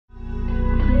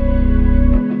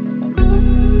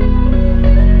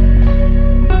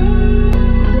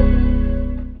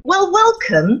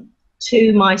Welcome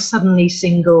to my Suddenly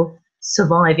Single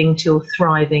Surviving Till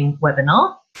Thriving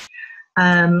webinar.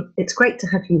 It's great to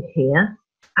have you here,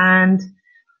 and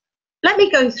let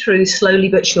me go through slowly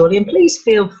but surely, and please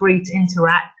feel free to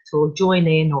interact or join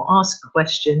in or ask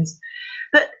questions.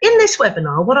 But in this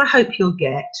webinar, what I hope you'll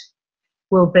get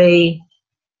will be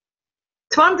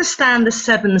to understand the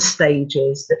 7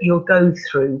 stages that you'll go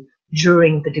through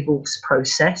during the divorce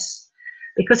process,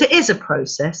 because it is a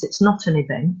process, it's not an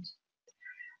event.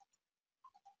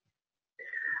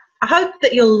 I hope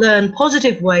that you'll learn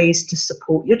positive ways to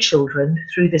support your children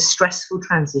through this stressful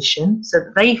transition so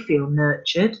that they feel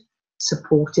nurtured,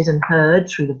 supported and heard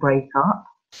through the breakup.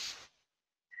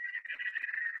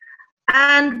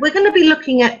 And we're going to be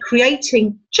looking at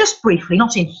creating, just briefly,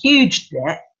 not in huge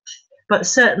depth, but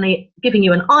certainly giving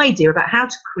you an idea about how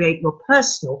to create your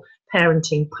personal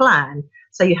parenting plan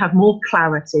so you have more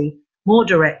clarity, more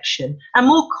direction and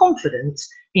more confidence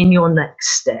in your next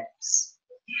steps.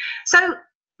 So,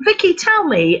 Vicky, tell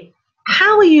me,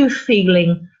 how are you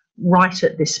feeling right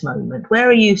at this moment? Where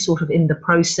are you sort of in the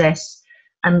process,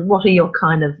 and what are your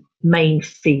kind of main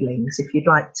feelings? If you'd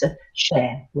like to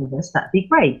share with us, that'd be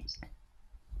great.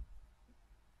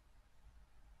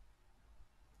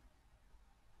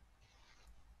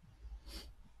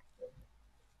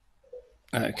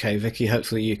 Okay, Vicky,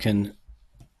 hopefully you can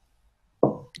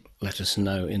let us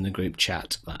know in the group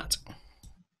chat that.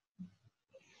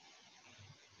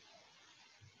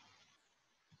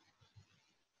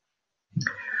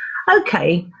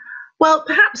 Okay, well,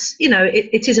 perhaps, you know,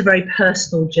 it is a very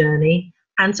personal journey.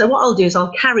 And so what I'll do is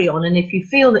I'll carry on. And if you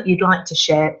feel that you'd like to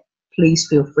share, please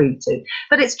feel free to.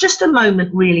 But it's just a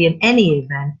moment really in any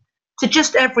event to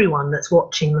just everyone that's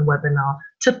watching the webinar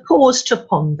to pause, to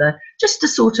ponder, just to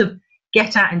sort of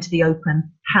get out into the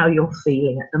open how you're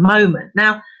feeling at the moment.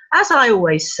 Now, as I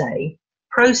always say,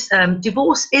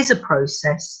 divorce is a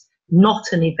process, not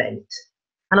an event.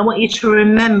 And I want you to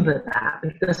remember that,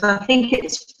 because I think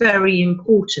it's very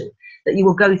important that you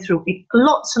will go through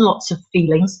lots and lots of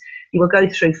feelings. You will go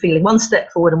through feeling 1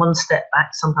 step forward and 1 step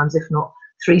back, sometimes if not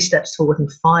 3 steps forward and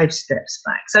 5 steps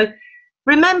back. So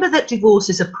remember that divorce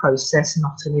is a process,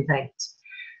 not an event.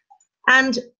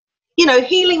 And, you know,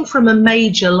 healing from a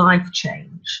major life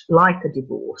change, like a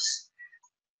divorce,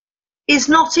 is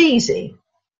not easy,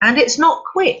 and it's not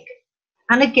quick.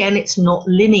 And again, it's not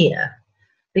linear.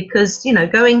 Because, you know,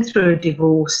 going through a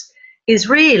divorce is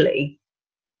really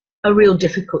a real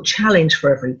difficult challenge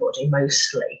for everybody,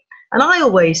 mostly. And I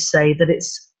always say that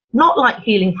it's not like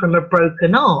healing from a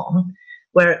broken arm,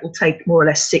 where it will take more or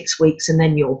less 6 weeks and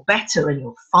then you're better and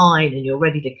you're fine and you're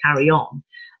ready to carry on.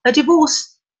 A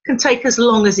divorce can take as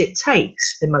long as it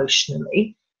takes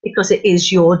emotionally, because it is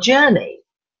your journey.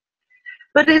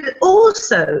 But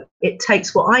it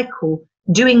takes what I call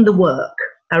doing the work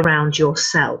around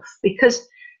yourself, because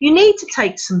you need to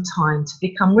take some time to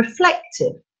become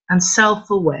reflective and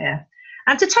self-aware,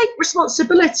 and to take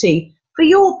responsibility for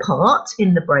your part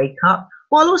in the breakup,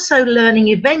 while also learning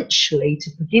eventually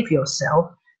to forgive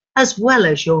yourself as well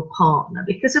as your partner.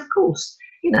 Because of course,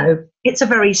 you know, it's a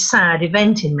very sad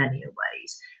event in many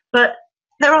ways, but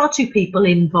there are 2 people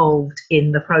involved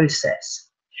in the process.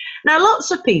 Now,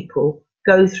 lots of people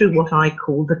go through what I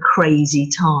call the crazy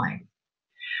time.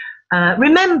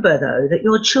 Remember, though, that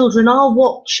your children are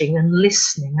watching and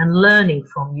listening and learning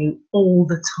from you all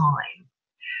the time.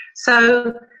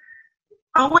 So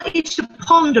I want you to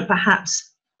ponder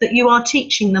perhaps that you are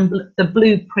teaching them the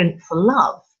blueprint for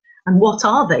love, and what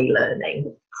are they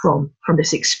learning from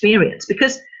this experience?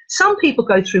 Because some people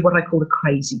go through what I call a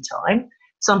crazy time.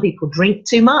 Some people drink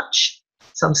too much,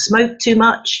 some smoke too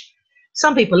much,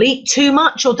 some people eat too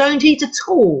much or don't eat at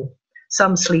all,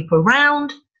 some sleep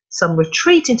around, some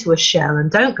retreat into a shell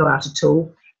and don't go out at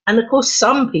all. And of course,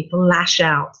 some people lash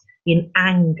out in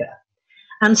anger.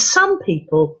 And some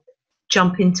people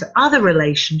jump into other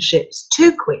relationships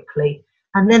too quickly,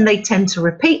 and then they tend to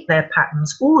repeat their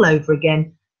patterns all over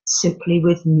again, simply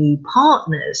with new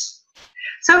partners.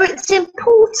 So it's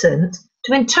important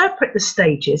to interpret the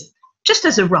stages just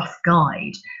as a rough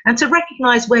guide, and to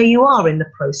recognize where you are in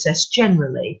the process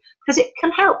generally, because it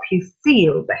can help you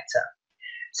feel better.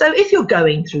 So if you're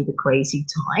going through the crazy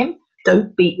time,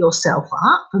 don't beat yourself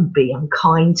up and be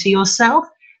unkind to yourself,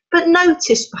 but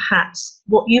notice perhaps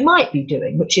what you might be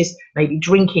doing, which is maybe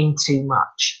drinking too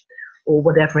much or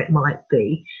whatever it might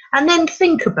be. And then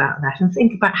think about that, and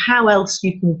think about how else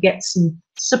you can get some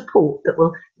support that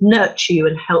will nurture you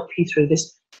and help you through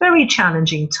this very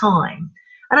challenging time.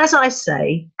 And as I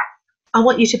say, I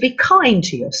want you to be kind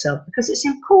to yourself, because it's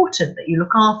important that you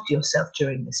look after yourself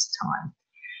during this time.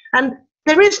 And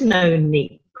there is no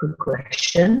neat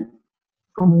progression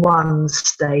from one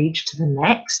stage to the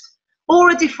next, or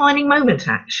a defining moment,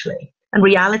 actually. And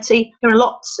reality, there are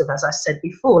lots of, as I said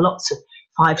before, lots of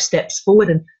 5 steps forward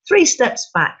and 3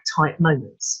 steps back type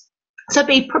moments. So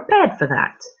be prepared for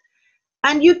that.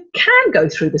 And you can go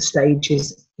through the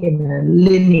stages in a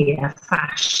linear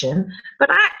fashion, but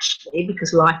actually,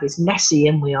 because life is messy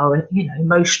and we are,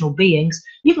 emotional beings,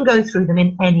 you can go through them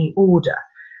in any order.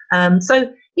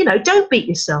 So, don't beat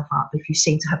yourself up if you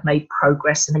seem to have made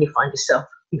progress and then you find yourself,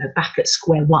 back at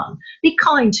square one. Be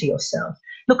kind to yourself.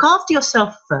 Look after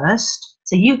yourself first,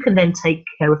 so you can then take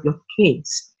care of your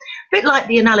kids. A bit like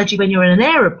the analogy when you're in an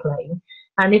aeroplane,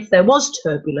 and if there was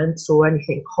turbulence or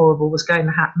anything horrible was going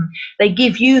to happen, they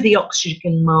give you the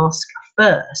oxygen mask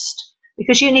first,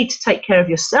 because you need to take care of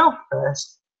yourself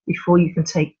first before you can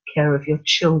take care of your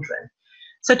children.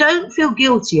 So don't feel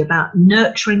guilty about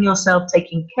nurturing yourself,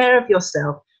 taking care of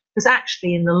yourself, because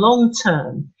actually in the long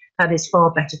term, that is far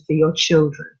better for your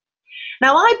children.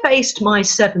 Now, I based my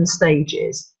 7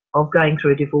 stages of going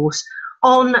through a divorce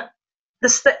on the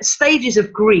stages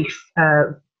of grief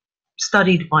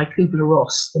studied by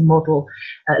Kubler-Ross, the model.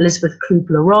 Elizabeth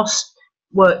Kubler-Ross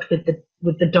worked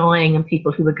with the dying and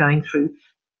people who were going through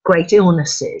great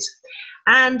illnesses.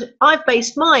 And I've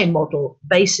based my model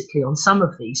basically on some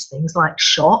of these things like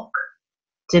shock,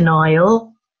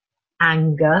 denial,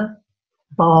 anger,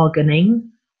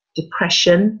 bargaining,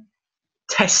 depression,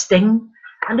 testing,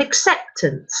 and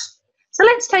acceptance. So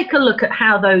let's take a look at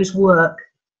how those work,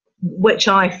 which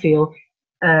I feel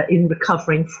in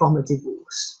recovering from a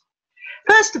divorce.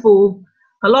 First of all,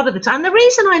 a lot of the time, the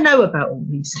reason I know about all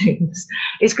these things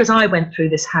is because I went through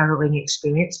this harrowing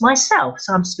experience myself.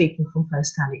 So I'm speaking from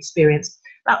first-hand experience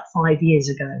about 5 years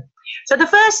ago. So the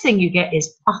first thing you get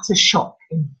is utter shock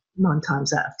 9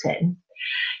 times out of 10.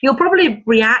 You'll probably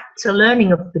react to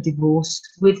learning of the divorce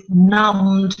with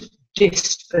numbed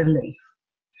disbelief.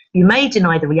 You may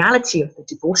deny the reality of the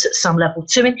divorce at some level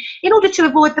too, in order to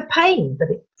avoid the pain that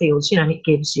it feels, and it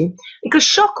gives you, because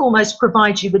shock almost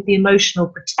provides you with the emotional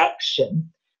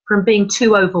protection from being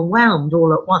too overwhelmed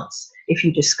all at once if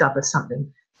you discover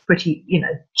something pretty,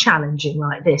 challenging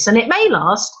like this. And it may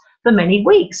last for many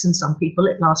weeks, and some people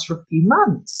it lasts for a few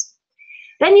months.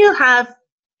 Then you have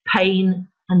pain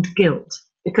and guilt,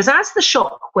 because as the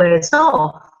shock wears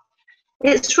off,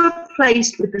 it's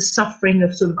replaced with the suffering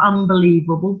of sort of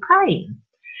unbelievable pain.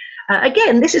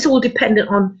 Again, this is all dependent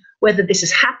on whether this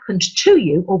has happened to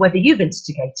you or whether you've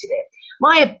instigated it.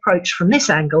 My approach from this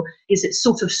angle is it's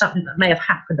sort of something that may have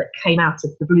happened that came out of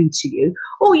the blue to you,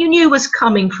 or you knew was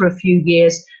coming for a few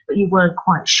years, but you weren't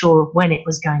quite sure of when it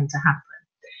was going to happen.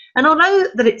 And although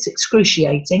that it's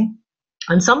excruciating,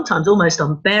 and sometimes almost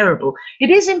unbearable, it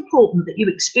is important that you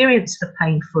experience the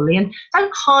pain fully and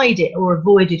don't hide it or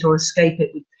avoid it or escape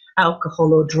it with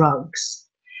alcohol or drugs.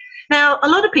 Now, a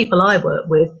lot of people I work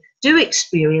with do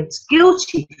experience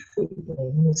guilty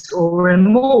feelings or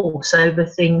remorse over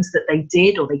things that they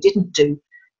did or they didn't do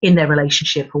in their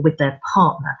relationship or with their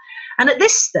partner. And at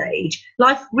this stage,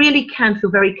 life really can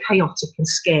feel very chaotic and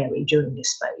scary during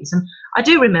this phase. And I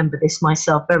do remember this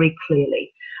myself very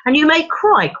clearly. And you may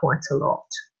cry quite a lot,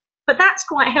 but that's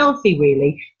quite healthy,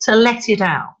 really, to let it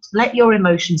out, let your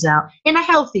emotions out in a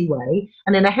healthy way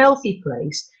and in a healthy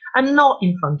place, and not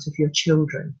in front of your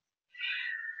children.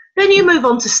 Then you move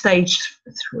on to stage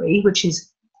 3, which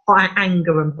is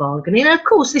anger and bargaining. And of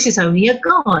course, this is only a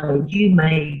guide. You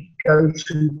may go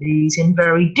through these in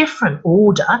very different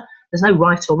order. There's no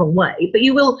right or wrong way, but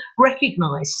you will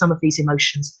recognize some of these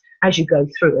emotions as you go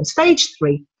through. And stage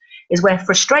 3 is where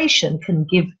frustration can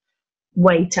give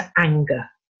way to anger.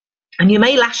 And you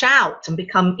may lash out and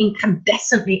become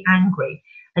incandescently angry.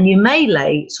 And you may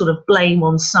lay sort of blame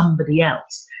on somebody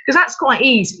else, because that's quite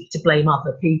easy to blame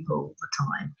other people all the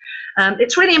time.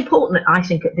 It's really important, I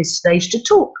think, at this stage to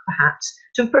talk perhaps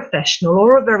to a professional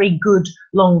or a very good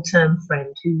long-term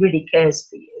friend who really cares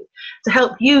for you to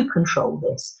help you control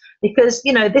this. Because,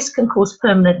 this can cause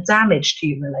permanent damage to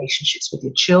your relationships with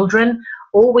your children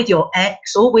or with your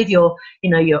ex or with your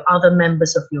other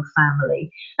members of your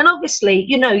family. And obviously,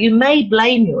 you may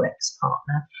blame your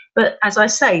ex-partner, but as I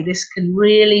say, this can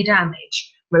really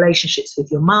damage relationships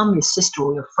with your mum, your sister,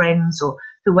 or your friends, or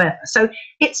whoever. So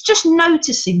it's just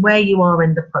noticing where you are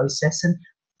in the process and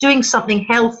doing something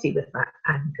healthy with that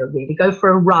anger, really. Go for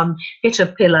a run, hit a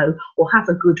pillow, or have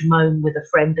a good moan with a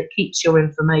friend that keeps your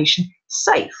information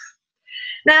safe.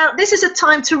 Now, this is a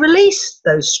time to release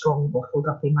those strong bottled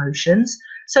up emotions.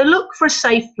 So look for a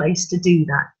safe place to do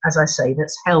that, as I say,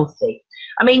 that's healthy.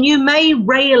 I mean, you may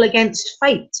rail against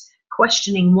fate,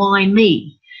 questioning why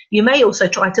me. You may also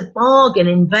try to bargain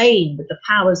in vain with the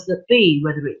powers that be,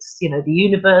 whether it's, the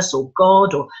universe or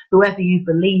God or whoever you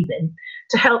believe in,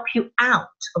 to help you out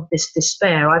of this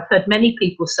despair. I've heard many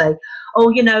people say,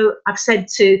 oh, I've said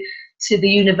to the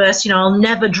universe, I'll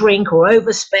never drink or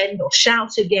overspend or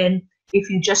shout again if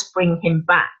you just bring him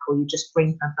back or you just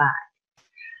bring her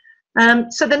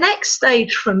back. So the next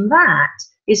stage from that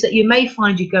is that you may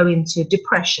find you go into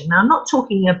depression. Now, I'm not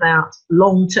talking about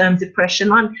long-term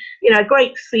depression. I'm, a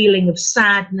great feeling of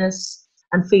sadness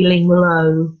and feeling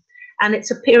low. And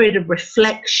it's a period of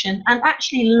reflection and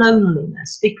actually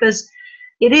loneliness, because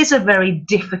it is a very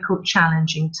difficult,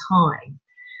 challenging time.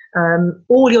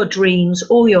 All your dreams,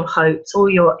 all your hopes, all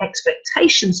your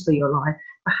expectations for your life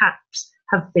perhaps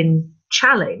have been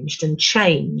challenged and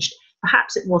changed.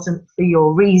 Perhaps it wasn't for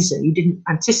your reason. You didn't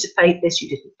anticipate this, you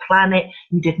didn't plan it,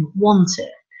 you didn't want it.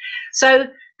 So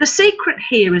the secret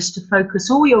here is to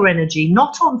focus all your energy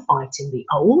not on fighting the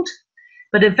old,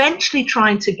 but eventually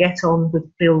trying to get on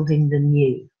with building the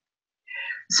new.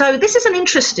 So this is an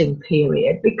interesting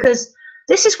period, because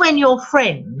this is when your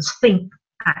friends think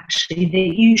actually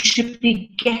that you should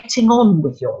be getting on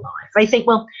with your life. They think,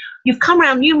 well, you've come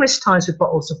around numerous times with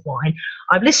bottles of wine.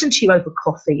 I've listened to you over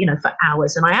coffee, for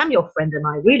hours, and I am your friend and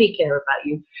I really care about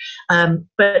you.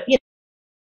 But,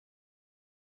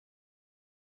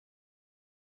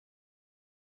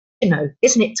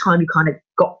 isn't it time you kind of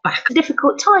got back? A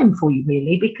difficult time for you,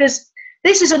 really, because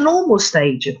this is a normal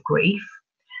stage of grief.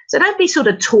 So don't be sort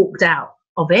of talked out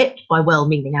of it by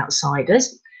well-meaning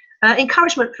outsiders.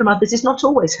 Encouragement from others is not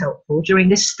always helpful during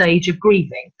this stage of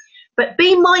grieving. But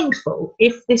be mindful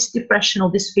if this depression or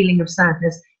this feeling of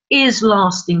sadness is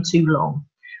lasting too long.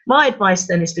 My advice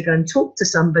then is to go and talk to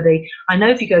somebody. I know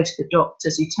if you go to the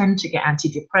doctors, you tend to get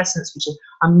antidepressants, which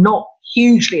I'm not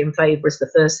hugely in favour as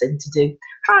the first thing to do.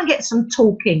 Try and get some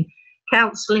talking,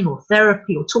 counselling or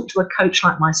therapy, or talk to a coach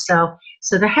like myself,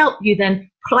 so to help you then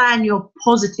plan your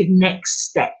positive next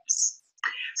steps.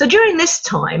 So during this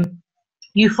time,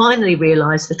 you finally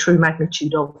realise the true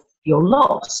magnitude of your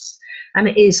loss. And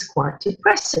it is quite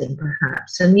depressing,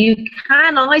 perhaps. And you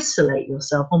can isolate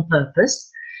yourself on purpose.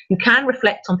 You can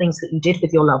reflect on things that you did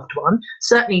with your loved one.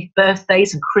 Certainly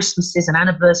birthdays and Christmases and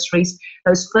anniversaries,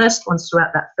 those first ones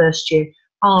throughout that first year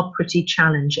are pretty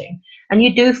challenging. And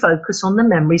you do focus on the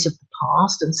memories of the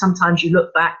past. And sometimes you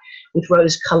look back with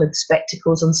rose-coloured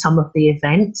spectacles on some of the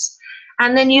events.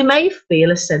 And then you may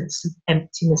feel a sense of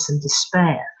emptiness and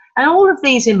despair. And all of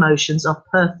these emotions are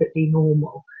perfectly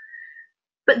normal.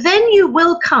 But then you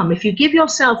will come, if you give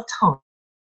yourself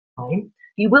time,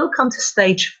 you will come to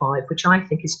stage 5, which I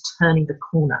think is turning the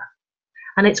corner.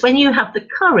 And it's when you have the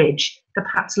courage to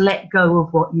perhaps let go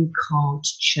of what you can't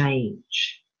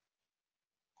change.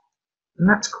 And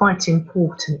that's quite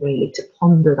important, really, to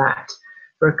ponder that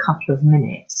for a couple of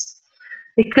minutes.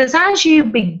 Because as you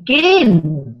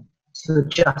begin to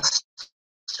adjust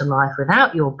to life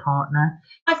without your partner,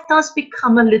 life does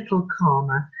become a little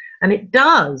calmer, and it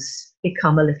does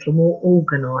become a little more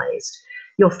organised.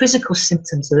 Your physical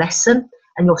symptoms lessen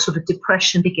and your sort of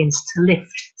depression begins to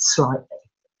lift slightly.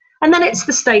 And then it's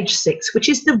the stage 6, which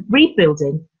is the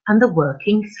rebuilding and the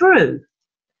working through.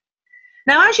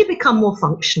 Now, as you become more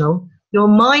functional, your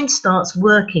mind starts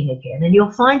working again, and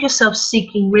you'll find yourself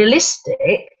seeking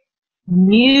realistic,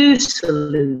 new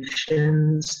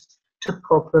solutions to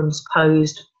problems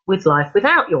posed with life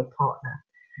without your partner.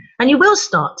 And you will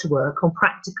start to work on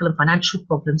practical and financial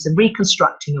problems and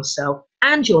reconstructing yourself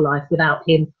and your life without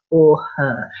him or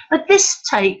her. But this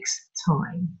takes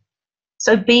time.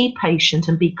 So be patient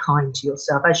and be kind to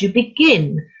yourself as you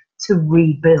begin to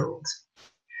rebuild.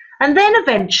 And then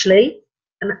eventually,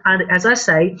 and as I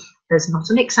say, there's not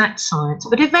an exact science,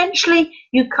 but eventually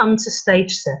you come to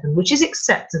stage 7, which is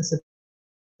acceptance of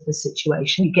the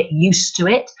situation. You get used to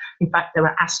it. In fact, there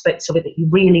are aspects of it that you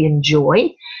really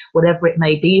enjoy, whatever it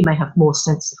may be. You may have more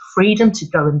sense of freedom to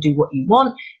go and do what you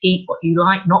want, eat what you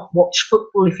like, not watch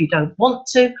football if you don't want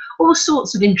to, all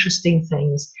sorts of interesting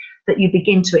things that you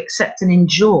begin to accept and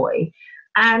enjoy.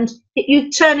 And you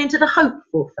turn into the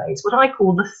hopeful phase, what I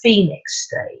call the phoenix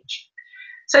stage.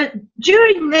 So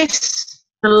during this,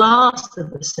 the last of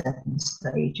the 7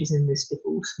 stages in this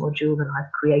divorce module that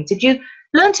I've created, you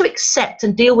learn to accept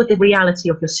and deal with the reality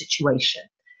of your situation.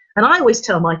 And I always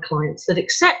tell my clients that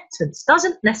acceptance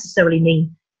doesn't necessarily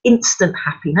mean instant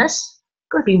happiness.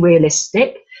 You've got to be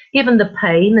realistic, given the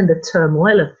pain and the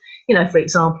turmoil of, for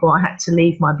example, I had to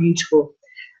leave my beautiful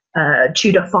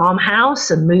Tudor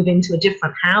farmhouse and move into a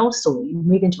different house, or you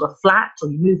move into a flat, or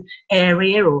you move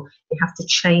area, or you have to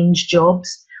change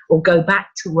jobs or go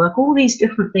back to work, all these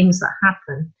different things that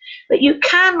happen. But you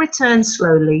can return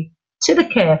slowly to the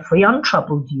carefree,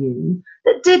 untroubled you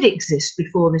that did exist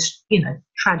before this,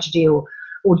 tragedy or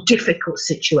difficult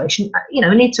situation. We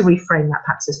need to reframe that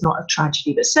perhaps as not a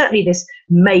tragedy, but certainly this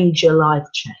major life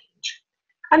change.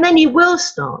 And then you will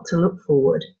start to look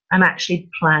forward and actually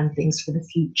plan things for the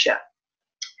future.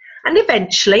 And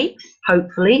eventually,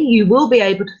 hopefully, you will be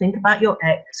able to think about your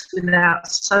ex without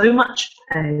so much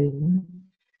pain,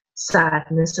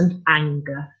 sadness, and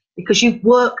anger, because you've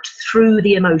worked through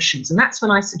the emotions. And that's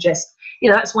when I suggest,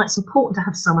 that's why it's important to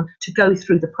have someone to go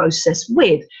through the process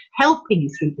with, helping you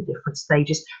through the different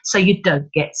stages so you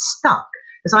don't get stuck.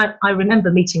 Because I remember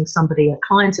meeting somebody, a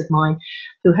client of mine,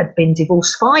 who had been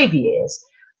divorced 5 years,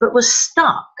 but was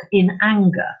stuck in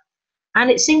anger. And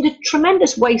it seemed a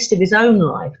tremendous waste of his own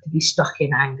life to be stuck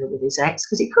in anger with his ex,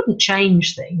 because he couldn't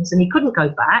change things and he couldn't go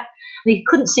back and he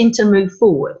couldn't seem to move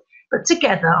forward. But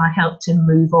together I helped him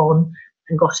move on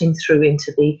and got him through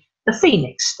into the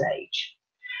Phoenix stage.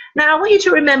 Now, I want you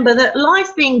to remember that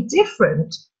life being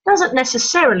different doesn't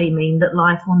necessarily mean that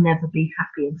life will never be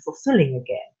happy and fulfilling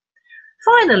again.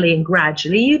 Finally and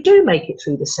gradually, you do make it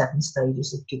through the 7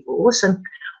 stages of divorce, and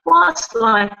whilst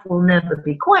life will never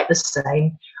be quite the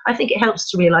same, I think it helps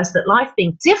to realise that life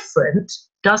being different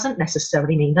doesn't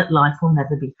necessarily mean that life will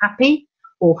never be happy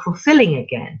or fulfilling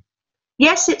again.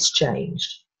 Yes, it's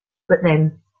changed, but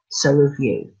then so have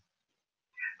you.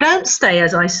 Don't stay,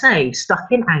 as I say,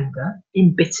 stuck in anger,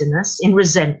 in bitterness, in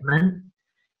resentment.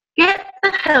 Get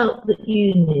the help that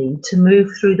you need to move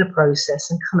through the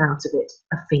process and come out of it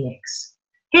a phoenix.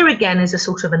 Here again is a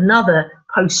sort of another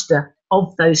poster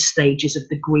of those stages of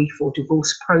the grief or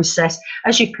divorce process.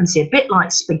 As you can see, a bit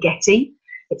like spaghetti.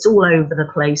 It's all over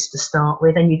the place to start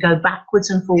with, and you go backwards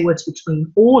and forwards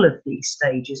between all of these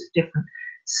stages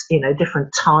at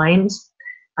different times.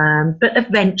 But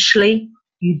eventually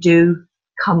you do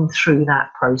come through that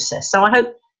process. So I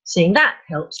hope seeing that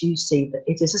helps you see that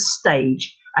it is a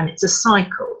stage and it's a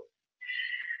cycle.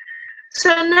 So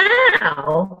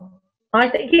now I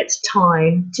think it's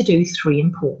time to do 3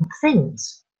 important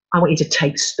things. I want you to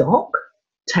take stock,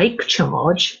 take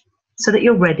charge, so that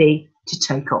you're ready to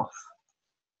take off.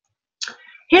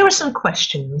 Here are some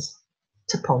questions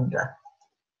to ponder.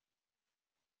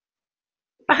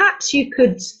 Perhaps you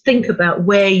could think about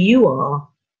where you are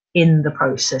in the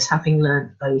process, having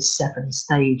learnt those 7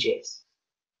 stages.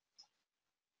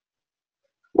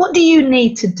 What do you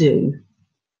need to do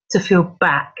to feel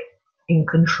back in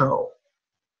control?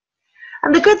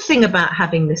 And the good thing about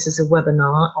having this as a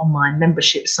webinar on my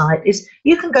membership site is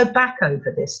you can go back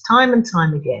over this time and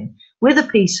time again with a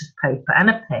piece of paper and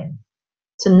a pen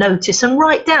to notice and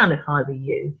write down, if I were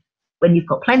you, when you've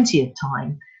got plenty of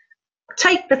time.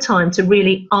 Take the time to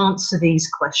really answer these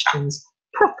questions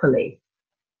properly.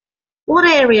 What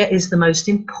area is the most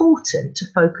important to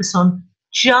focus on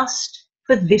just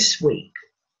for this week?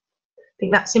 I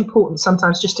think that's important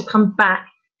sometimes, just to come back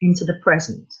into the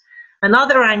present.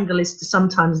 Another angle is to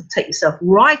sometimes take yourself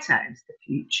right out into the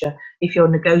future if you're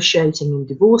negotiating in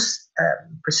divorce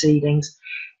proceedings,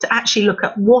 to actually look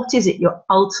at what is it you're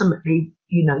ultimately,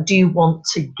 do you want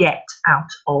to get out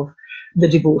of the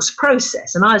divorce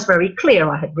process. And I was very clear.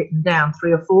 I had written down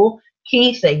 3 or 4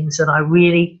 key things that I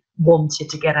really wanted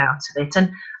to get out of it.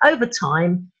 And over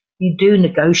time, you do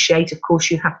negotiate. Of course,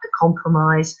 you have to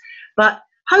compromise. But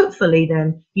hopefully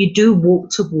then you do walk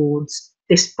towards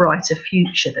this brighter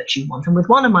future that you want. And with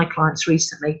one of my clients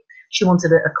recently, she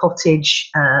wanted a cottage,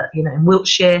 in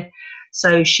Wiltshire.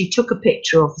 So she took a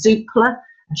picture of Zoopla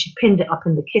and she pinned it up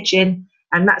in the kitchen.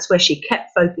 And that's where she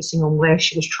kept focusing on where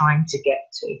she was trying to get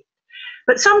to.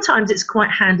 But sometimes it's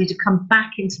quite handy to come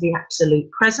back into the absolute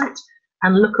present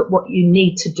and look at what you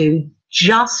need to do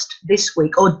just this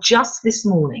week, or just this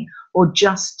morning, or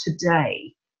just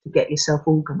today to get yourself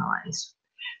organised.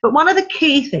 But one of the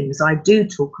key things I do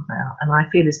talk about, and I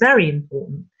feel is very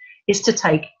important, is to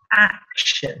take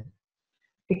action.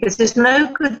 Because there's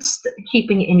no good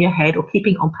keeping it in your head or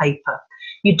keeping it on paper.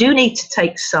 You do need to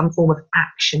take some form of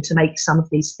action to make some of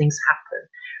these things happen.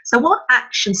 So what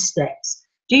action steps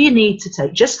do you need to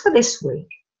take just for this week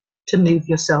to move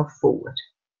yourself forward?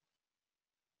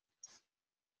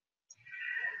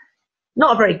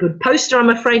 Not a very good poster, I'm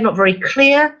afraid, not very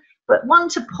clear, but one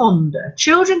to ponder.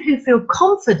 Children who feel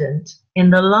confident in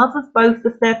the love of both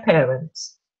of their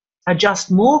parents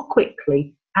adjust more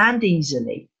quickly and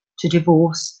easily to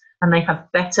divorce, and they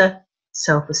have better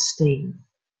self-esteem.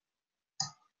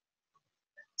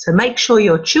 So make sure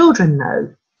your children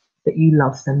know that you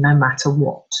love them no matter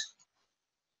what.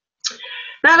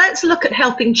 Now let's look at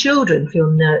helping children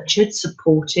feel nurtured,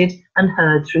 supported and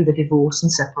heard through the divorce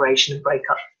and separation and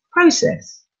breakup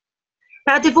process.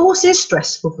 Now divorce is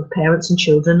stressful for parents and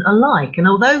children alike, and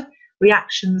although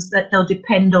reactions that they'll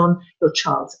depend on your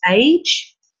child's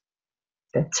age,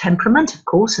 their temperament, of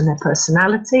course, and their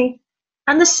personality,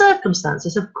 and the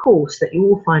circumstances, of course, that you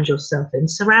all find yourself in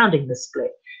surrounding the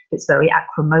split. If it's very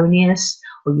acrimonious,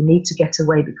 or you need to get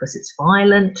away because it's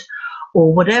violent,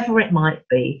 or whatever it might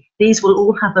be, these will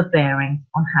all have a bearing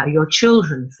on how your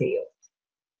children feel.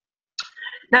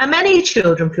 Now, many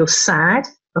children feel sad,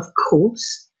 of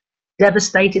course,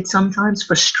 devastated sometimes,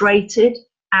 frustrated,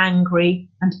 angry,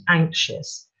 and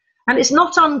anxious. And it's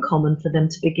not uncommon for them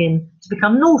to begin to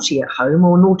become naughty at home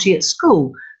or naughty at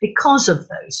school because of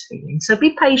those feelings. So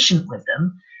be patient with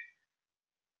them.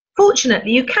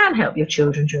 Fortunately, you can help your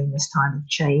children during this time of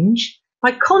change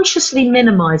by consciously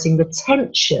minimizing the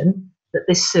tension that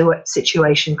this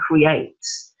situation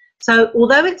creates. So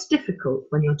although it's difficult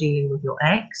when you're dealing with your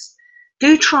ex,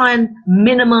 do try and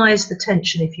minimize the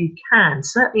tension if you can,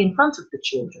 certainly in front of the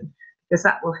children, because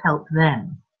that will help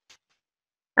them.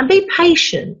 And be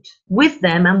patient with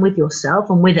them and with yourself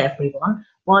and with everyone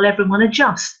while everyone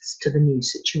adjusts to the new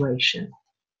situation.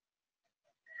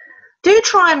 Do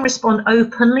try and respond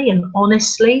openly and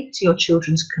honestly to your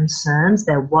children's concerns,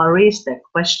 their worries, their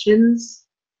questions.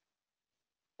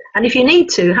 And if you need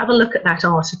to, have a look at that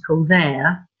article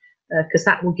there, because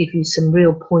that will give you some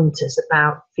real pointers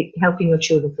about helping your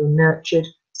children feel nurtured,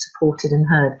 supported and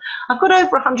heard. I've got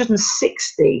over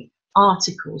 160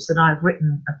 articles that I've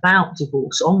written about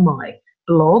divorce on my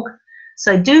blog.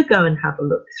 So do go and have a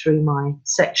look through my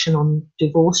section on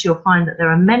divorce. You'll find that there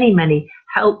are many, many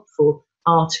helpful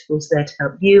articles there to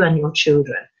help you and your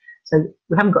children. So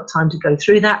we haven't got time to go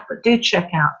through that, but do check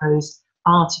out those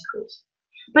articles.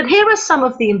 But here are some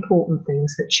of the important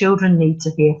things that children need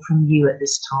to hear from you at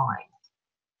this time.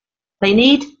 They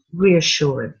need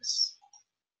reassurance.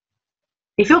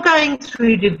 If you're going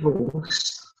through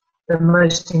divorce, the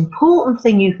most important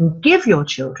thing you can give your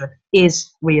children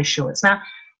is reassurance. Now,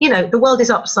 you know, the world is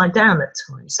upside down at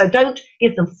times, so don't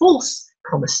give them false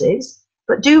promises,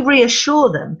 but do reassure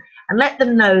them and let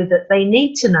them know that they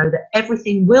need to know that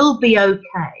everything will be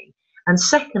okay. And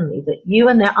secondly, that you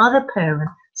and their other parent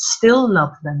still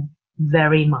love them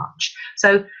very much.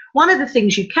 So one of the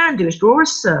things you can do is draw a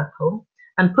circle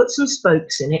and put some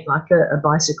spokes in it, like a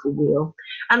bicycle wheel,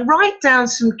 and write down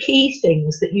some key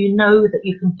things that you know that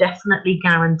you can definitely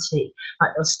guarantee,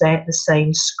 like they'll stay at the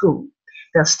same school,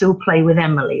 they'll still play with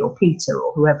Emily or Peter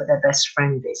or whoever their best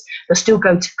friend is, they'll still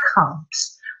go to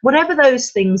clubs. Whatever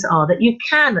those things are that you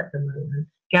can at the moment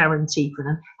guarantee for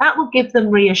them, that will give them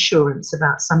reassurance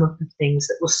about some of the things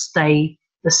that will stay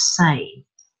the same.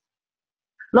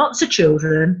 Lots of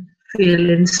children feel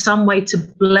in some way to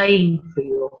blame for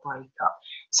your breakup.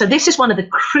 So this is one of the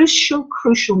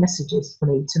crucial messages for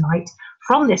me tonight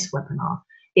from this webinar,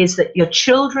 is that your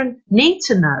children need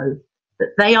to know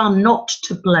that they are not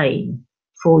to blame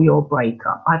for your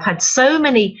breakup. I've had so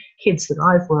many kids that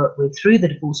I've worked with through the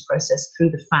divorce process, through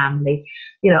the family,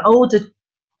 you know, older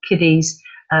kiddies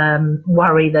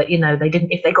worry that, you know,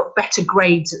 if they got better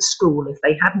grades at school, if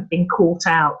they hadn't been caught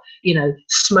out, you know,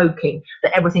 smoking,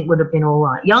 that everything would have been all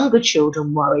right. Younger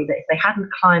children worry that if they hadn't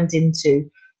climbed into,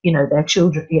 you know, their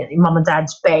children, you know, mum and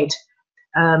dad's bed,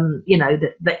 you know,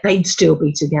 that they'd still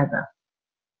be together.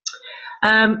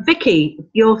 Vicky,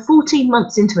 you're 14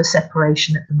 months into a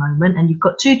separation at the moment, and you've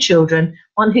got two children,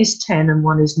 one who's 10 and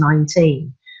one who's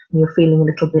 19, and you're feeling a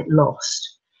little bit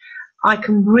lost. I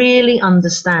can really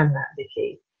understand that,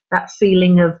 Vicky, that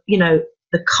feeling of, you know,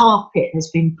 the carpet has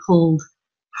been pulled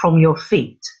from your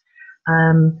feet.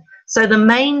 So the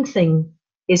main thing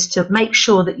is to make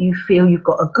sure that you feel you've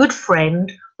got a good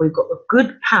friend or you've got a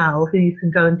good pal who you can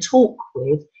go and talk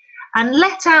with and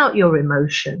let out your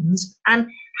emotions and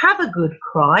have a good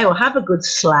cry or have a good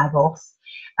slag off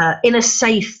in a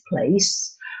safe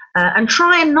place, and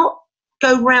try and not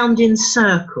go round in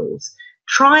circles.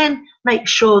 Try and make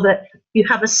sure that you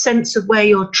have a sense of where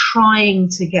you're trying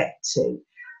to get to.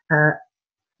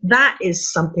 That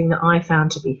is something that I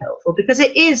found to be helpful, because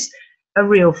it is a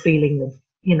real feeling of,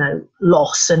 you know,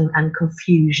 loss and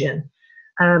confusion.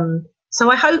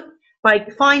 So I hope by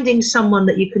finding someone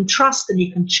that you can trust and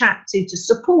you can chat to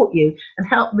support you and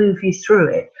help move you through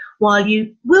it, while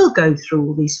you will go through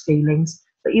all these feelings,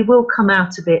 but you will come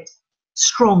out of it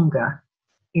stronger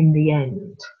in the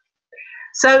end.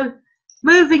 So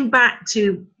moving back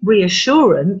to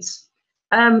reassurance,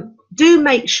 do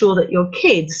make sure that your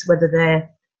kids, whether they're,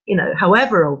 you know,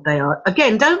 however old they are,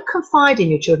 again, don't confide in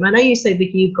your children. I know you say,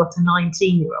 Vicky, you've got a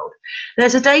 19-year-old.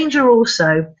 There's a danger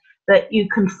also that you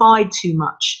confide too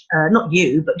much, not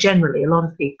you, but generally a lot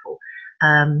of people,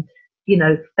 you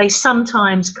know, they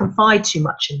sometimes confide too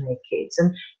much in their kids.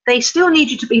 And they still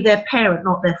need you to be their parent,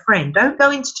 not their friend. Don't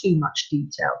go into too much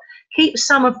detail. Keep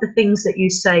some of the things that you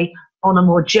say on a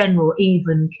more general,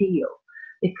 even keel,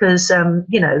 because,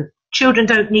 children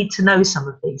don't need to know some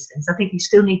of these things. I think you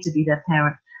still need to be their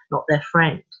parent, not their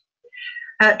friend.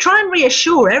 Try and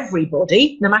reassure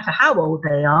everybody, no matter how old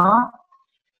they are,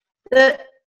 that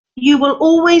you will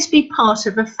always be part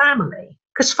of a family,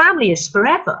 because family is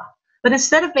forever. But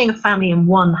instead of being a family in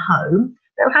one home,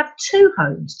 they'll have two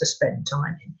homes to spend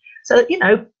time in. So,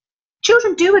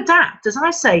 children do adapt. As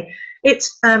I say,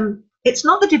 it's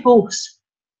not the divorce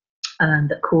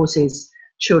that causes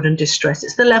children distress.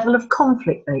 It's the level of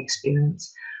conflict they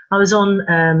experience. I was on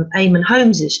Eamon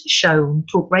Holmes' show on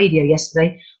Talk Radio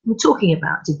yesterday. We were talking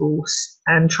about divorce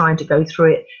and trying to go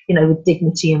through it, with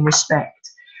dignity and respect.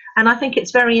 And I think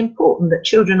it's very important that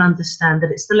children understand that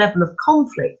it's the level of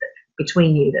conflict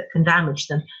between you that can damage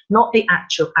them, not the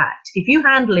actual act. If you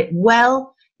handle it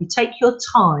well, you take your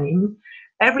time,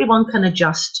 everyone can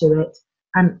adjust to it,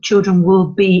 and children will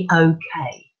be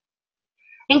okay.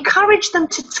 Encourage them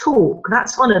to talk.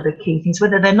 That's one of the key things,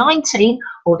 whether they're 19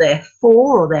 or they're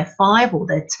 4 or they're 5 or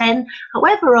they're 10,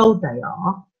 however old they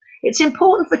are. It's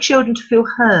important for children to feel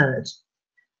heard.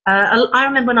 I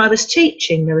remember when I was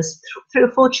teaching, there was 3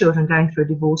 or 4 children going through a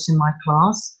divorce in my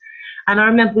class. And I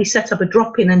remember we set up a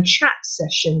drop-in and chat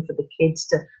session for the kids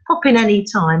to pop in any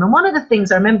time. And one of the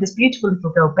things I remember this beautiful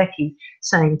little girl, Becky,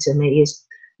 saying to me is,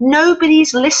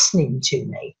 nobody's listening to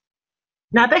me.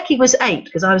 Now, Becky was 8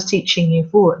 because I was teaching year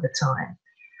 4 at the time.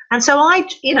 And so I,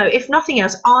 if nothing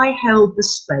else, I held the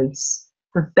space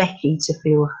for Becky to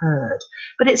feel heard.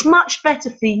 But it's much better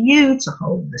for you to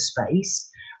hold the space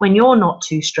when you're not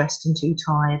too stressed and too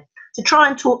tired, to try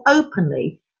and talk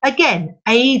openly, again,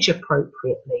 age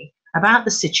appropriately, about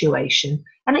the situation,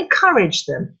 and encourage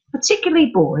them, particularly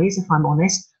boys, if I'm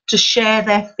honest, to share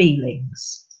their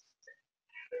feelings.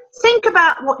 Think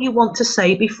about what you want to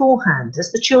say beforehand,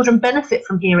 as the children benefit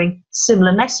from hearing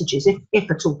similar messages, if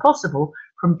at all possible,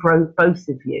 from both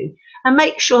of you, and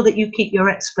make sure that you keep your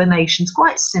explanations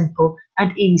quite simple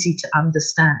and easy to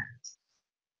understand.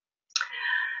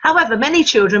 However, many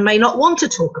children may not want to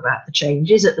talk about the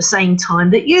changes at the same time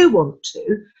that you want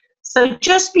to, so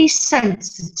just be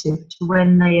sensitive to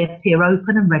when they appear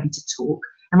open and ready to talk,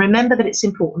 and remember that it's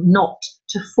important not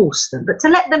to force them, but to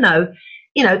let them know,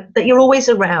 that you're always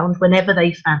around whenever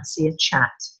they fancy a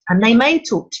chat. And they may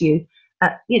talk to you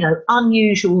at,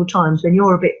 unusual times when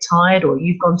you're a bit tired or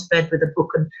you've gone to bed with a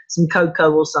book and some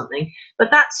cocoa or something,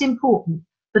 but that's important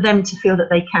for them to feel that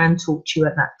they can talk to you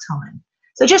at that time.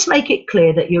 So just make it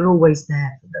clear that you're always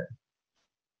there for them.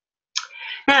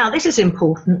 Now, this is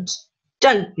important.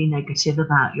 Don't be negative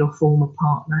about your former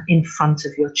partner in front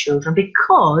of your children,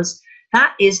 because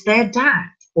that is their dad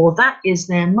or that is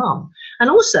their mum. And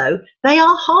also, they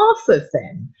are half of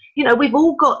them. We've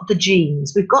all got the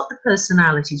genes, we've got the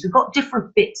personalities, we've got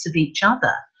different bits of each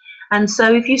other. And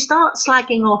so if you start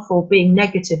slagging off or being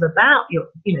negative about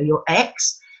your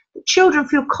ex, children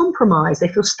feel compromised. They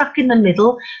feel stuck in the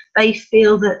middle. They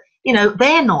feel that,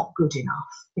 they're not good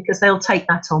enough, because they'll take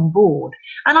that on board.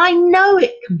 And I know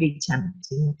it can be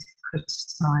tempting to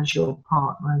criticise your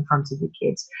partner in front of your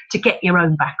kids, to get your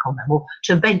own back on them, or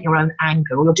to vent your own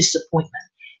anger or your disappointment.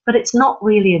 But it's not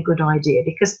really a good idea,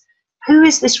 because who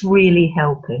is this really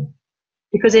helping?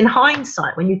 Because in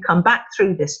hindsight, when you come back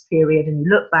through this period and you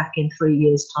look back in 3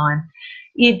 years' time,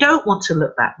 you don't want to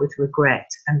look back with regret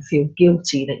and feel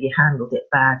guilty that you handled it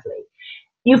badly.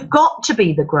 You've got to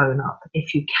be the grown-up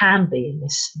if you can be in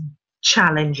this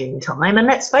challenging time. And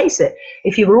let's face it,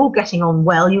 if you were all getting on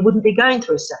well, you wouldn't be going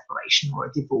through a separation or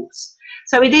a divorce.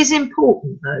 So it is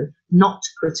important, though, not to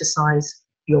criticise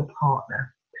your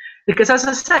partner. Because, as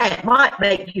I say, it might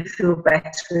make you feel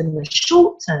better in the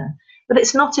short term, but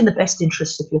it's not in the best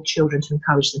interest of your children to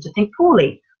encourage them to think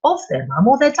poorly of their mum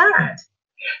or their dad.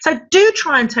 So do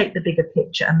try and take the bigger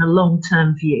picture and the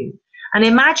long-term view. And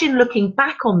imagine looking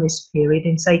back on this period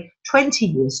in, say, 20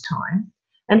 years' time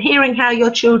and hearing how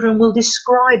your children will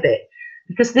describe it,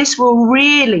 because this will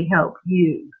really help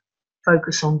you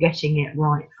focus on getting it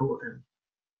right for them.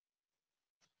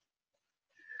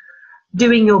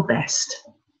 Doing your best.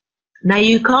 Now,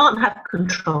 you can't have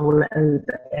control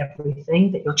over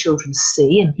everything that your children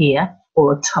see and hear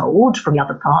or are told from the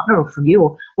other partner or from you,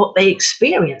 or what they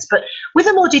experience. But with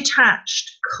a more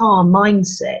detached, calm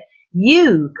mindset,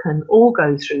 you can all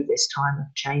go through this time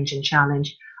of change and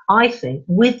challenge, I think,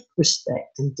 with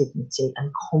respect and dignity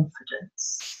and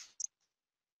confidence.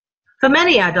 For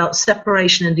many adults,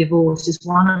 separation and divorce is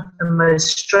one of the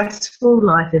most stressful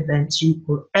life events you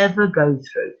will ever go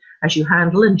through, as you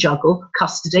handle and juggle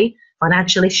custody,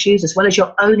 financial issues, as well as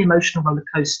your own emotional roller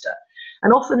coaster.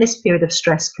 And often this period of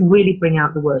stress can really bring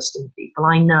out the worst in people.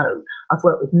 I know. I've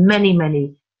worked with many,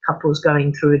 many couples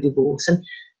going through a divorce. And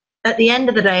at the end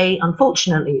of the day,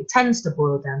 unfortunately, it tends to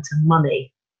boil down to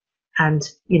money and,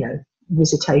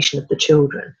 visitation of the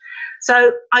children.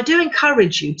 So I do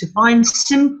encourage you to find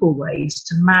simple ways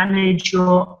to manage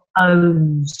your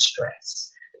own stress,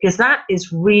 because that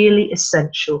is really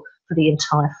essential for the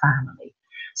entire family.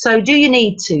 So do you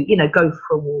need to, go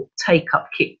for a walk, take up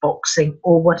kickboxing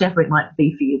or whatever it might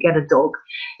be for you, get a dog?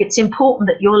 It's important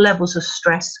that your levels of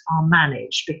stress are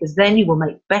managed, because then you will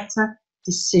make better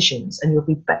decisions and you'll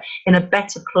be in a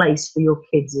better place for your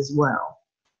kids as well.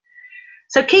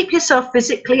 So keep yourself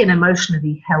physically and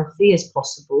emotionally healthy as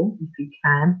possible, if you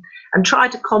can, and try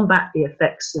to combat the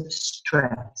effects of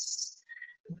stress,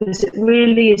 because it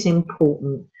really is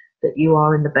important that you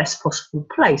are in the best possible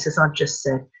place, as I've just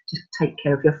said, to take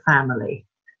care of your family.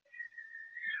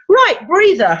 Right,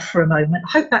 breather for a moment.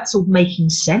 I hope that's all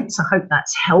making sense. I hope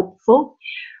that's helpful.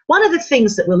 One of the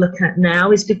things that we'll look at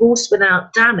now is divorce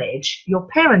without damage, your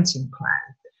parenting plan.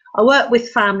 I work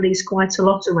with families quite a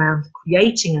lot around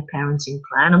creating a parenting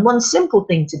plan, and one simple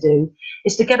thing to do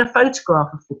is to get a photograph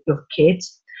of your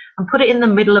kids and put it in the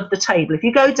middle of the table. If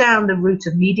you go down the route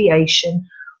of mediation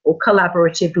or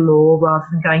collaborative law rather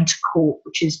than going to court,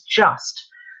 which is just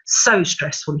so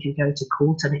stressful if you go to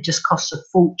court and it just costs a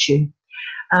fortune.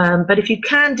 But if you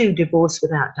can do divorce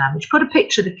without damage, put a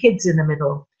picture of the kids in the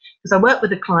middle. Because I worked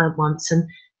with a client once and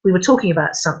we were talking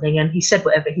about something and he said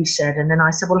whatever he said. And then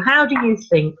I said, well, how do you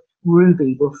think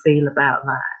Ruby will feel about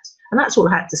that? And that's all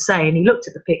I had to say. And he looked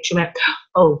at the picture and went,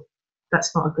 oh,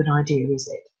 that's not a good idea, is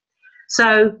it?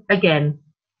 So again,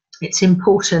 it's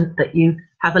important that you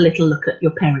have a little look at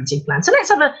your parenting plan. So let's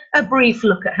have a brief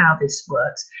look at how this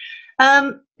works.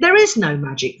 There is no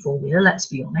magic formula, let's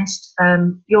be honest.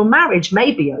 Your marriage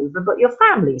may be over, but your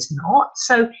family is not.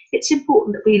 So it's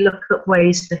important that we look at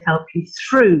ways to help you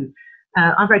through.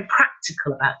 I'm very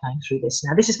practical about going through this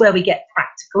now. This is where we get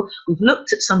practical. We've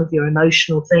looked at some of your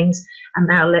emotional things, and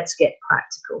now let's get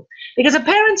practical. Because a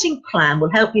parenting plan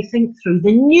will help you think through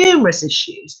the numerous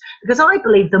issues. Because I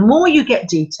believe the more you get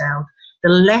detailed, the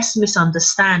less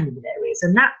misunderstanding there is.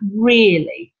 And that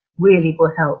really, really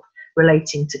will help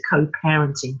relating to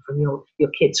co-parenting from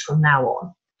your kids from now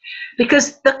on.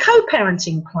 Because the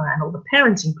co-parenting plan or the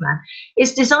parenting plan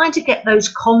is designed to get those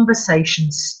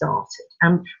conversations started.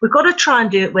 And we've got to try and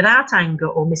do it without anger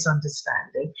or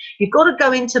misunderstanding. You've got to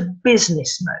go into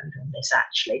business mode on this,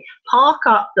 actually. Park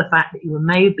up the fact that you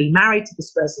may be married to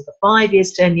this person for 5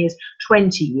 years, 10 years,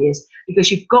 20 years,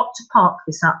 because you've got to park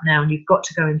this up now and you've got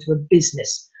to go into a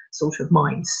business sort of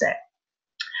mindset.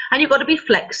 And you've got to be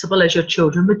flexible as your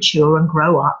children mature and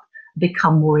grow up,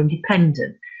 become more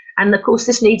independent. And of course,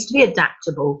 this needs to be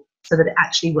adaptable so that it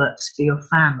actually works for your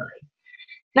family.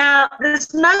 Now,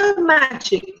 there's no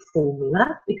magic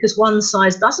formula because one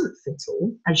size doesn't fit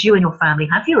all, as you and your family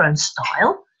have your own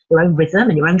style, your own rhythm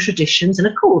and your own traditions. And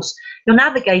of course, you're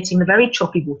navigating the very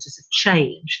choppy waters of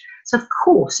change. So of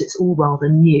course, it's all rather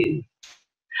new.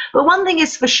 But one thing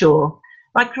is for sure,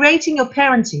 by creating your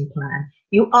parenting plan,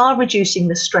 you are reducing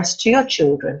the stress to your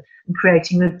children and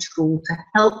creating a tool to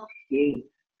help you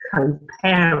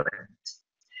co-parent.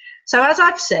 So as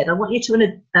I've said, I want you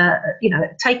to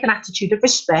take an attitude of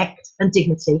respect and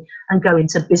dignity and go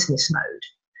into business mode.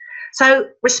 So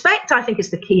respect, I think,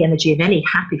 is the key energy in any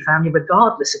happy family,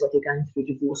 regardless of whether you're going through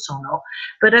divorce or not.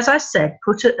 But as I said,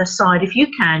 put it aside, if you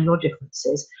can, your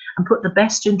differences and put the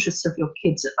best interests of your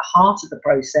kids at the heart of the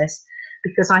process,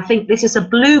 because I think this is a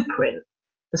blueprint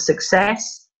for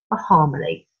success, for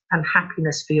harmony and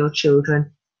happiness for your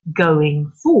children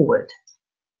going forward.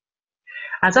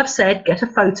 As I've said, get a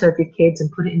photo of your kids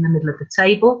and put it in the middle of the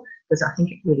table, because I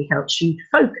think it really helps you to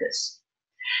focus.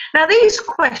 Now, these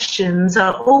questions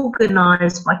are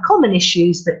organised by common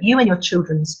issues that you and your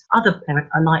children's other parent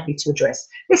are likely to address.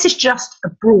 This is just a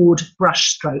broad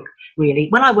brushstroke, really.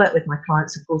 When I work with my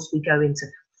clients, of course, we go into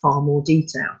far more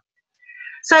detail.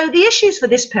 So the issues for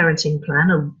this parenting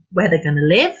plan are where they're going to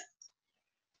live,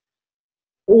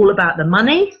 all about the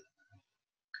money,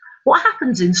 what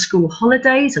happens in school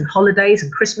holidays and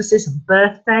Christmases and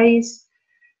birthdays.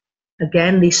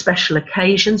 Again, these special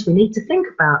occasions, we need to think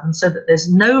about them so that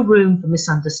there's no room for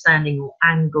misunderstanding or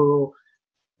anger or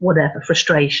whatever,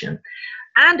 frustration.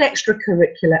 And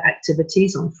extracurricular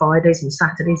activities on Fridays and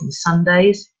Saturdays and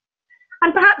Sundays.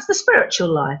 And perhaps the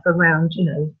spiritual life around,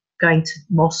 going to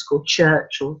mosque or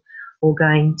church or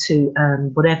going to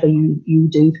whatever you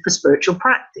do for spiritual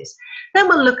practice. Then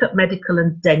we'll look at medical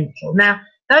and dental. Now,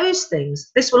 those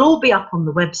things, this will all be up on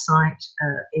the website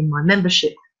in my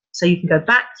membership So you can go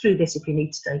back through this if you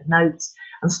need to take notes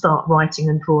and start writing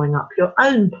and drawing up your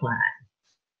own plan.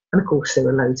 And of course, there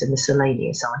are loads of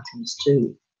miscellaneous items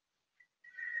too.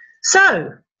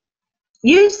 So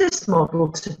use this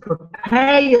model to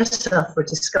prepare yourself for a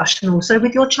discussion also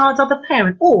with your child's other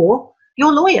parent or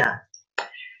your lawyer.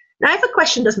 Now, if a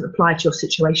question doesn't apply to your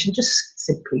situation, just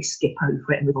simply skip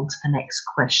over it and move on to the next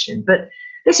question. But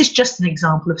this is just an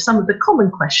example of some of the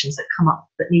common questions that come up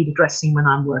that need addressing when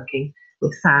I'm working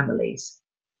with families.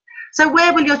 So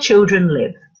where will your children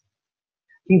live?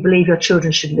 Do you believe your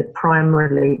children should live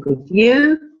primarily with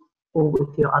you or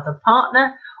with your other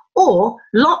partner? Or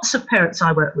lots of parents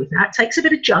I work with now, it takes a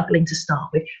bit of juggling to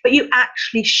start with, but you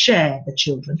actually share the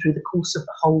children through the course of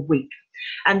the whole week.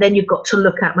 And then you've got to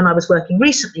look at, when I was working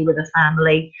recently with a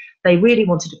family, they really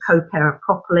wanted to co-parent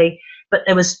properly, but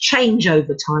there was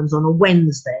changeover times on a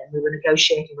Wednesday, and we were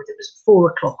negotiating whether it was 4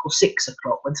 o'clock or 6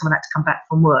 o'clock when someone had to come back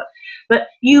from work. But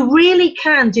you really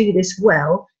can do this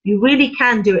well. You really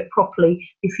can do it properly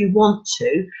if you want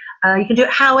to. You can do it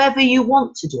however you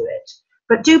want to do it.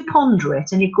 But do ponder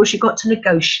it, and of course you've got to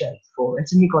negotiate for it,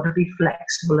 and you've got to be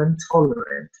flexible and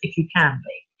tolerant if you can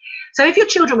be. So if your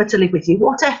children were to live with you,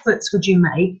 what efforts would you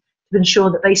make to ensure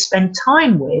that they spend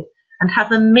time with and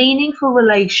have a meaningful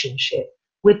relationship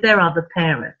with their other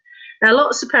parent? Now,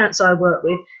 lots of parents I work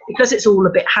with, because it's all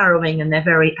a bit harrowing and they're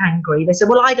very angry, they say,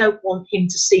 well, I don't want him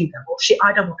to see them, or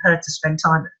I don't want her to spend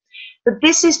time with them. But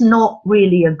this is not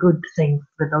really a good thing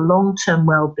for the long-term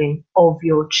well-being of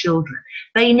your children.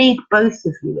 They need both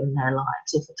of you in their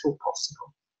lives, if at all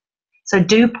possible. So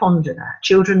do ponder that.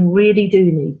 Children really do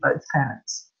need both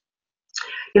parents.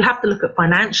 You'll have to look at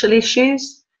financial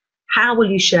issues. How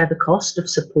will you share the cost of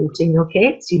supporting your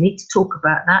kids? You need to talk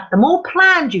about that. The more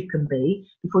planned you can be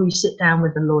before you sit down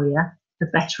with a lawyer, the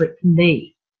better it can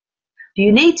be. Do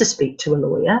you need to speak to a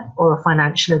lawyer or a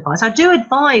financial advisor? I do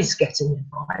advise getting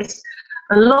advice.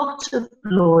 A lot of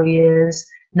lawyers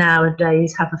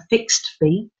nowadays have a fixed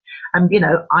fee. And,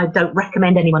 I don't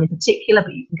recommend anyone in particular,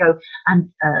 but you can go and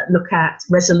look at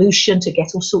Resolution to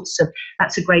get all sorts of,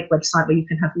 that's a great website where you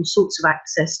can have all sorts of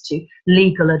access to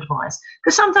legal advice.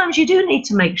 Because sometimes you do need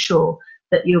to make sure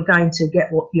that you're going to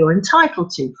get what you're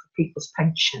entitled to for people's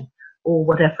pension or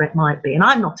whatever it might be. And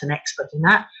I'm not an expert in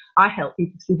that. I help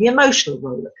people through the emotional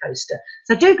roller coaster.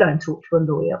 So do go and talk to a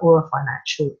lawyer or a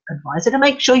financial advisor to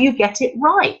make sure you get it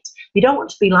right. You don't want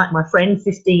to be like my friend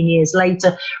 15 years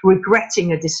later,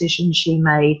 regretting a decision she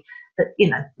made that,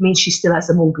 means she still has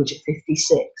a mortgage at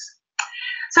 56.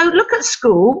 So look at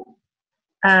school.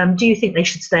 Do you think they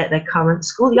should stay at their current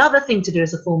school? The other thing to do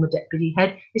as a former deputy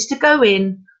head is to go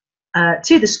in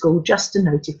to the school just to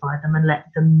notify them and let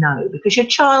them know, because your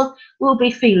child will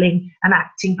be feeling and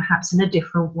acting perhaps in a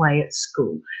different way at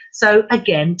school. So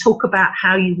again, talk about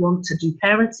how you want to do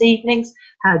parents' evenings,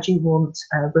 how do you want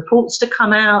reports to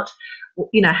come out,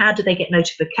 how do they get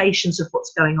notifications of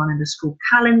what's going on in the school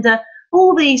calendar.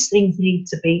 All these things need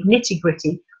to be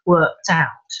nitty-gritty worked out.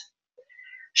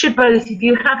 Should both of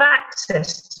you have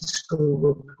access to school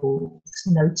reports,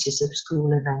 notice of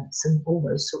school events, and all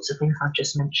those sorts of things I've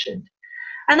just mentioned?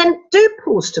 And then do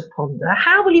pause to ponder,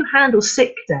 how will you handle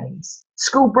sick days,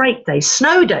 school break days,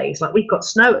 snow days, like we've got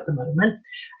snow at the moment?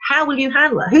 How will you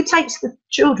handle that? Who takes the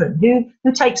children?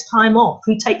 Who takes time off?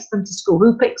 Who takes them to school?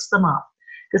 Who picks them up?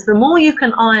 Because the more you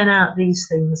can iron out these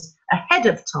things ahead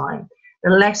of time,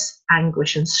 the less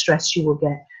anguish and stress you will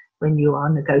get when you are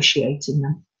negotiating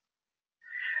them.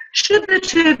 Should the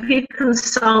two of you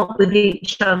consult with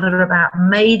each other about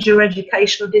major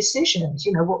educational decisions?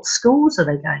 What schools are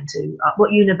they going to,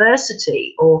 what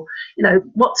university, or,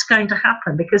 what's going to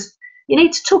happen? Because you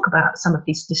need to talk about some of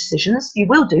these decisions. You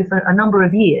will do for a number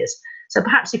of years. So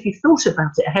perhaps if you thought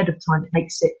about it ahead of time, it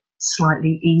makes it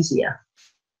slightly easier.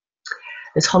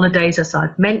 There's holidays, as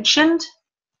I've mentioned.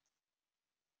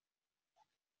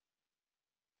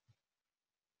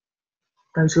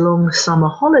 Those long summer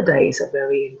holidays are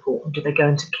very important. Do they go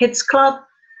into kids club?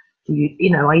 Are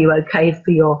you okay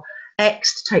for your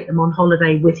ex to take them on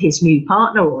holiday with his new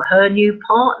partner or her new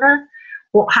partner?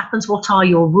 What happens? What are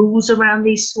your rules around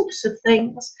these sorts of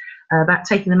things? About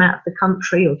taking them out of the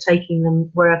country or taking them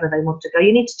wherever they want to go.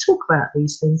 You need to talk about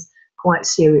these things quite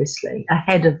seriously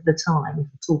ahead of the time, if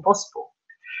it's all possible.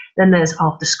 Then there's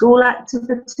after school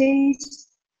activities.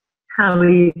 How are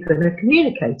you going to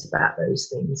communicate about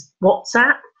those things?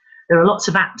 WhatsApp. There are lots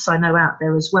of apps I know out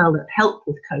there as well that help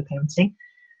with co-parenting.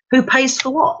 Who pays for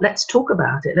what? Let's talk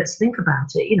about it. Let's think about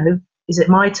it. Is it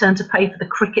my turn to pay for the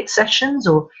cricket sessions,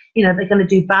 or, they're going to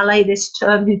do ballet this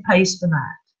term? Who pays for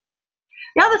that?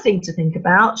 The other thing to think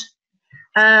about,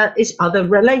 is other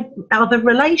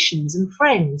relations and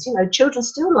friends. You know, children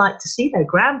still like to see their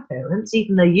grandparents,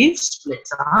 even though you've split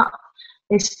up.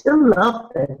 They still love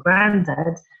their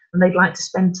granddad and they'd like to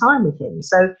spend time with him.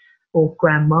 So, or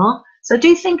grandma. So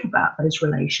do think about those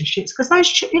relationships, because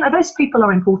those people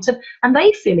are important, and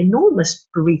they feel enormous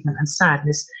bereavement and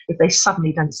sadness if they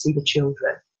suddenly don't see the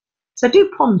children. So do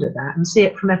ponder that and see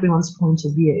it from everyone's point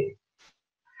of view.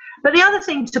 But the other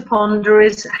thing to ponder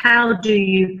is, how do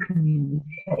you communicate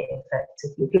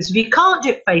effectively? Because if you can't do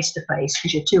it face to face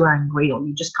because you're too angry or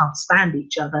you just can't stand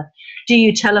each other, do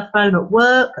you telephone at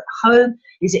work, at home?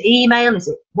 Is it email? Is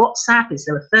it WhatsApp? Is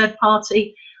there a third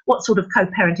party? What sort of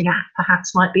co-parenting app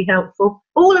perhaps might be helpful?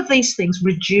 All of these things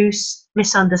reduce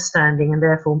misunderstanding and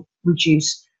therefore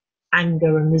reduce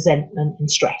anger and resentment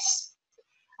and stress.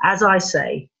 As I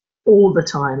say all the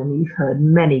time, and you've heard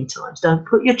many times, don't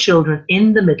put your children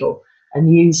in the middle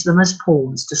and use them as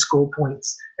pawns to score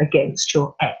points against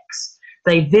your ex.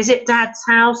 They visit dad's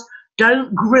house,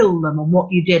 don't grill them on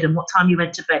what you did and what time you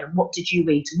went to bed and what did you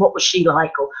eat and what was she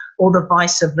like, or the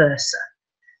vice versa.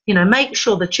 You know, make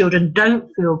sure the children don't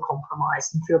feel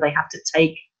compromised and feel they have to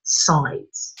take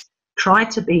sides. Try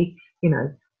to be,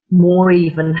 more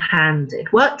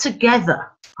even-handed. Work together.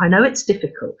 I know it's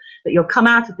difficult, but you'll come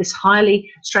out of this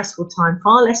highly stressful time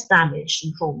far less damaged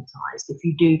and traumatized if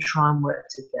you do try and work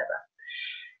together.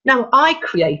 Now, I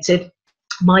created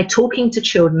my Talking to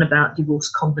Children About Divorce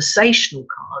conversational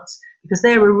cards because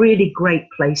they're a really great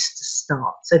place to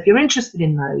start. So if you're interested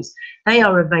in those, they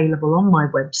are available on my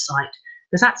website,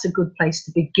 because that's a good place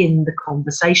to begin the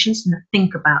conversations and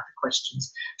think about the questions.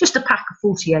 Just a pack of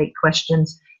 48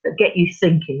 questions that get you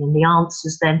thinking, and the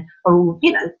answers then are all,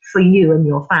 for you and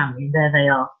your family. There they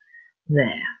are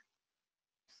there.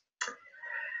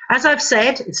 As I've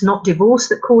said, it's not divorce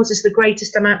that causes the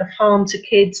greatest amount of harm to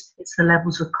kids, it's the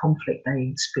levels of conflict they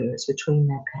experience between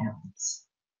their parents.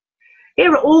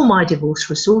 Here are all my divorce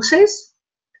resources: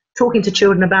 Talking to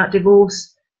Children About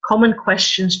Divorce, common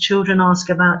questions children ask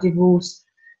about divorce,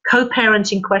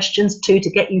 co-parenting questions too to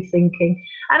get you thinking,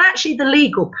 and actually the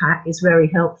legal pack is very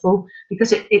helpful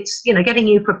because it's getting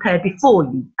you prepared before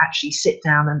you actually sit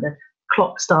down and the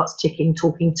clock starts ticking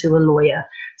talking to a lawyer.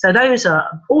 So those are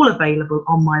all available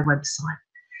on my website.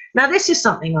 Now, this is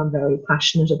something I'm very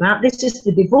passionate about. This is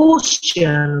the Divorce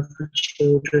Journal for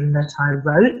Children that I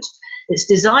wrote. It's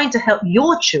designed to help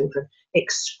your children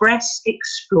express,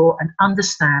 explore and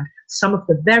understand some of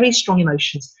the very strong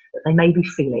emotions that they may be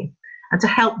feeling, and to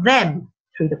help them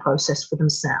through the process for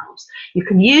themselves. You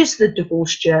can use the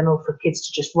Divorce Journal for kids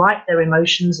to just write their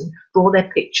emotions and draw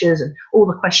their pictures and all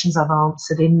the questions I've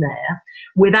answered in there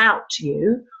without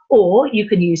you, or you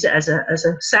can use it as a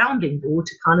sounding board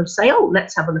to kind of say, oh,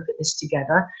 let's have a look at this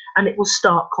together, and it will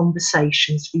start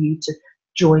conversations for you to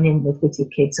join in with your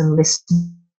kids and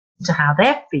listen to how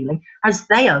they're feeling as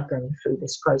they are going through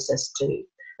this process too.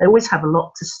 They always have a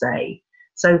lot to say.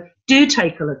 So do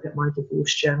take a look at my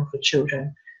Divorce Journal for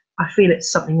Children. I feel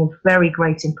it's something of very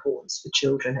great importance for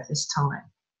children at this time.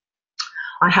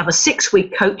 I have a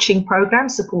 6-week coaching program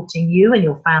supporting you and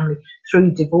your family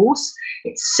through divorce.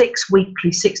 It's 6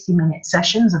 weekly 60-minute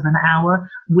sessions of an hour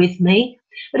with me.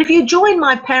 But if you join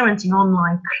my parenting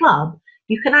online club,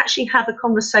 you can actually have a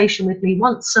conversation with me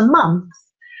once a month,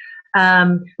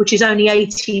 which is only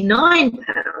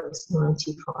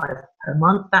 £89.95 per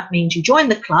month. That means you join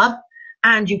the club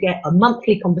and you get a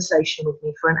monthly conversation with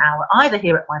me for an hour, either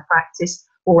here at my practice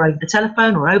or over the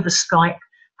telephone or over Skype,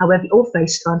 however, or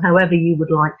FaceTime, however you would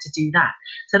like to do that.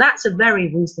 So that's a very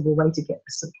reasonable way to get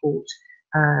the support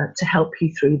to help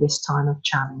you through this time of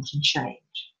challenge and change.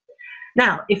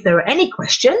 Now, if there are any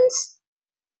questions,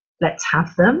 let's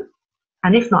have them.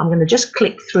 And if not, I'm going to just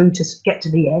click through to get to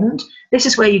the end. This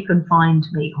is where you can find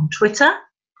me on Twitter,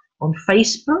 on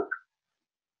Facebook,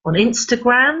 on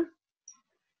Instagram.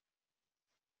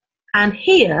 And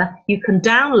here you can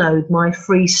download my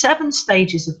free 7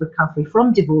 Stages of Recovery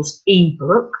from Divorce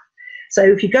ebook. So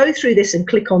if you go through this and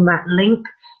click on that link,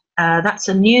 that's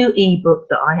a new ebook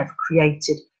that I have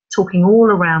created talking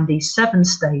all around these 7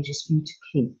 stages for you to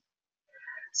keep.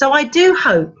 So I do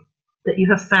hope that you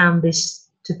have found this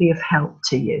to be of help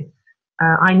to you.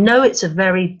 I know it's a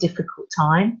very difficult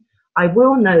time. I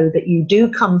will know that you do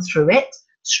come through it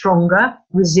stronger,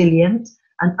 resilient,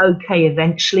 and okay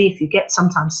eventually if you get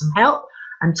sometimes some help,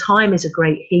 and time is a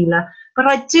great healer. But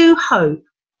I do hope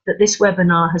that this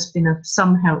webinar has been of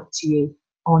some help to you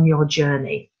on your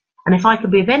journey. And if I can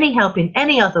be of any help in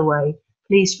any other way,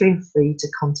 please feel free to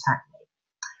contact me.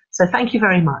 So thank you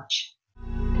very much.